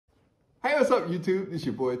Hey, what's up, YouTube? This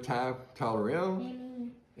your boy Ty Tolerell,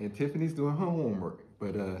 and Tiffany's doing her homework.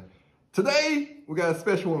 But today we got a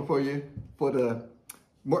special one for you for the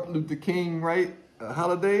Martin Luther King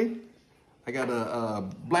holiday. I got a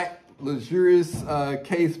black luxurious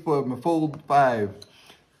case for my Fold 5.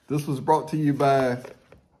 This was brought to you by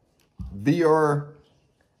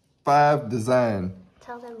VR5 Design.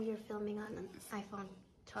 Tell them you're filming on an iPhone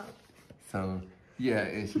 12. So. Yeah,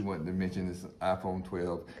 and she wanted to mention this iPhone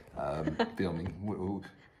 12 filming.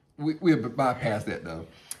 We'll bypass that though.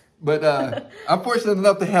 But I'm fortunate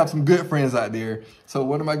enough to have some good friends out there. So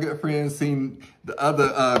one of my good friends seen the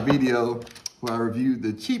other video where I reviewed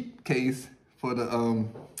the cheap case for the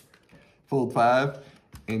Fold 5.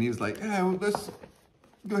 And he was like, yeah, well, let's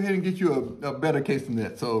go ahead and get you a better case than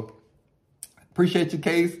that. So appreciate your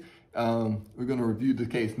case. We're gonna review the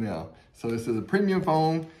case now. So this is a premium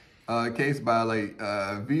phone. Case by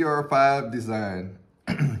VR5 Design.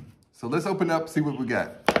 So let's open up, see what we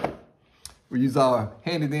got. We use our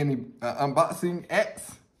handy dandy unboxing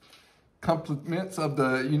X. Compliments of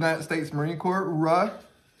the United States Marine Corps. Hoorah.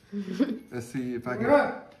 Let's see if I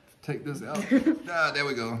can take this out. There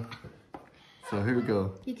we go. So here we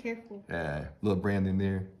go. Be careful. Yeah, little brand in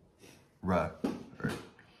there. Right. All right.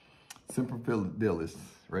 Simple Fidelis,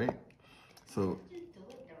 right? So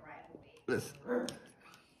let's.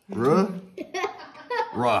 Ruh?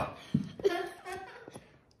 Rah.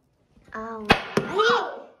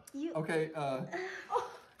 Okay,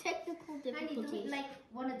 technical difficulties. I need to be like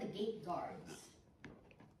one of the gate guards.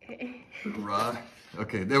 Rah.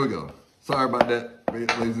 Okay, there we go. Sorry about that,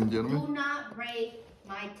 ladies and gentlemen. Do not break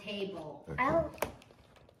my table. Okay.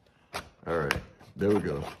 All right, there we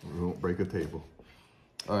go. We won't break a table.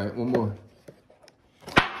 All right, one more.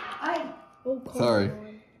 Sorry.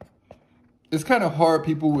 It's kind of hard,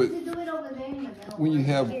 people, with You do it over there in the middle.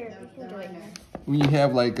 when you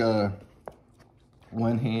have like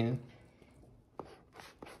one hand.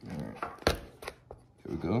 All right. Here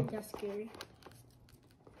we go. That's scary.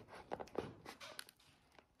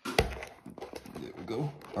 There we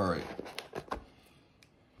go. All right.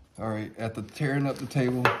 All right. After tearing up the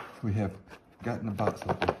table, we have gotten the box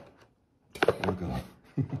open. There we go.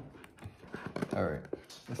 All right.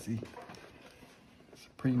 Let's see. It's a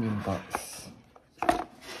premium box.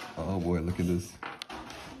 Oh boy, look at this.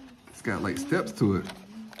 It's got like steps to it.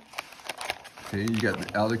 Okay, you got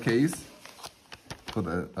the outer case for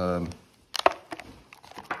the oh,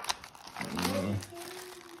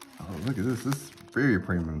 look at this. This is very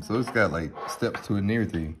premium. So it's got like steps to it and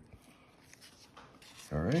everything.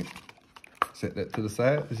 All right. Set that to the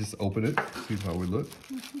side. Let's just open it. See how we look.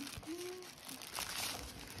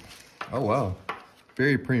 Oh wow.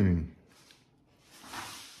 Very premium.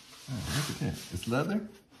 Oh, look at that. It's leather.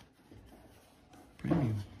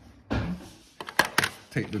 Premium.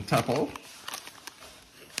 Take the top off.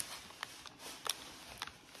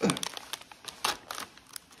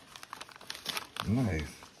 Nice.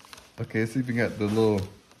 Okay, let's see if we got the little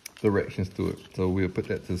directions to it. So we'll put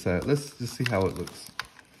that to the side. Let's just see how it looks.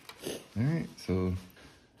 All right, so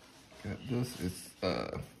got this. It's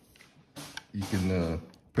you can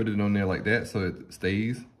put it on there like that so it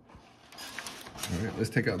stays. All right,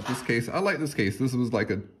 let's take out this case. I like this case. This was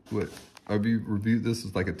like a I reviewed this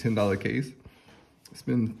was like a $10 case. It's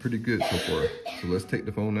been pretty good so far. So let's take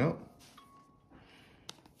the phone out.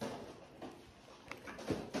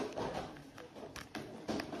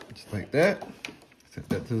 Just like that. Set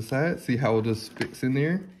that to the side. See how it just fits in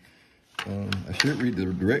there. I should read the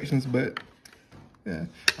directions, but yeah.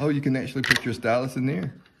 Oh, you can actually put your stylus in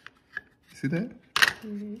there. You see that?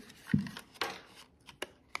 Mm-hmm.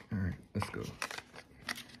 All right, let's go.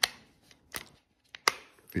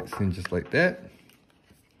 Fits in just like that.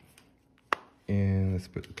 And let's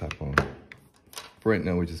put the top on. For right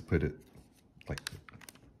now, we just put it like that.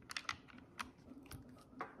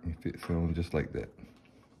 It fits on just like that.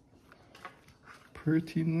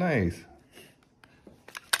 Pretty nice.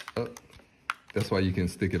 Oh, that's why you can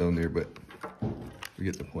stick it on there, but we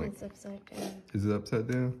get the point. It's upside down. Is it upside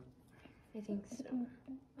down? I think so.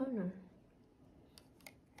 Oh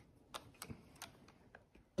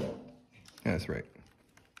no. That's right.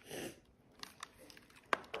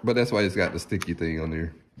 But that's why it's got the sticky thing on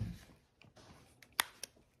there.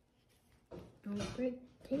 Don't break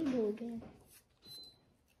table again.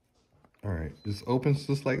 All right, just opens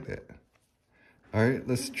just like that. All right,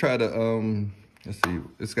 let's try to, let's see.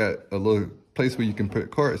 It's got a little place where you can put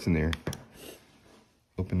cards in there.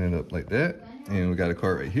 Open it up like that. And we got a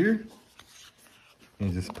card right here.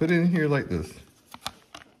 And just put it in here like this.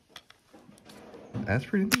 That's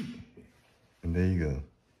pretty neat. And there you go.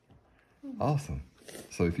 Awesome.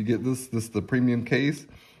 So if you get this is the premium case.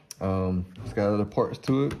 It's got other parts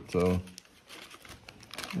to it, so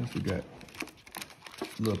yes, we got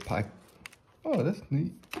a little pipe. Oh, that's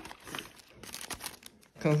neat.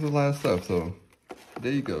 Comes with a lot of stuff, so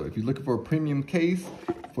there you go. If you're looking for a premium case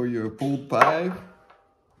for your Fold 5,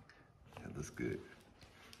 that looks good.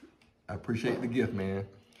 I appreciate the gift, man.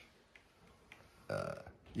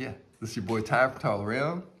 Yeah, this is your boy Ty for Tall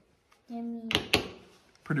Around. Yummy.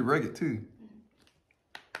 Pretty rugged too.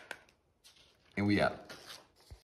 And we out.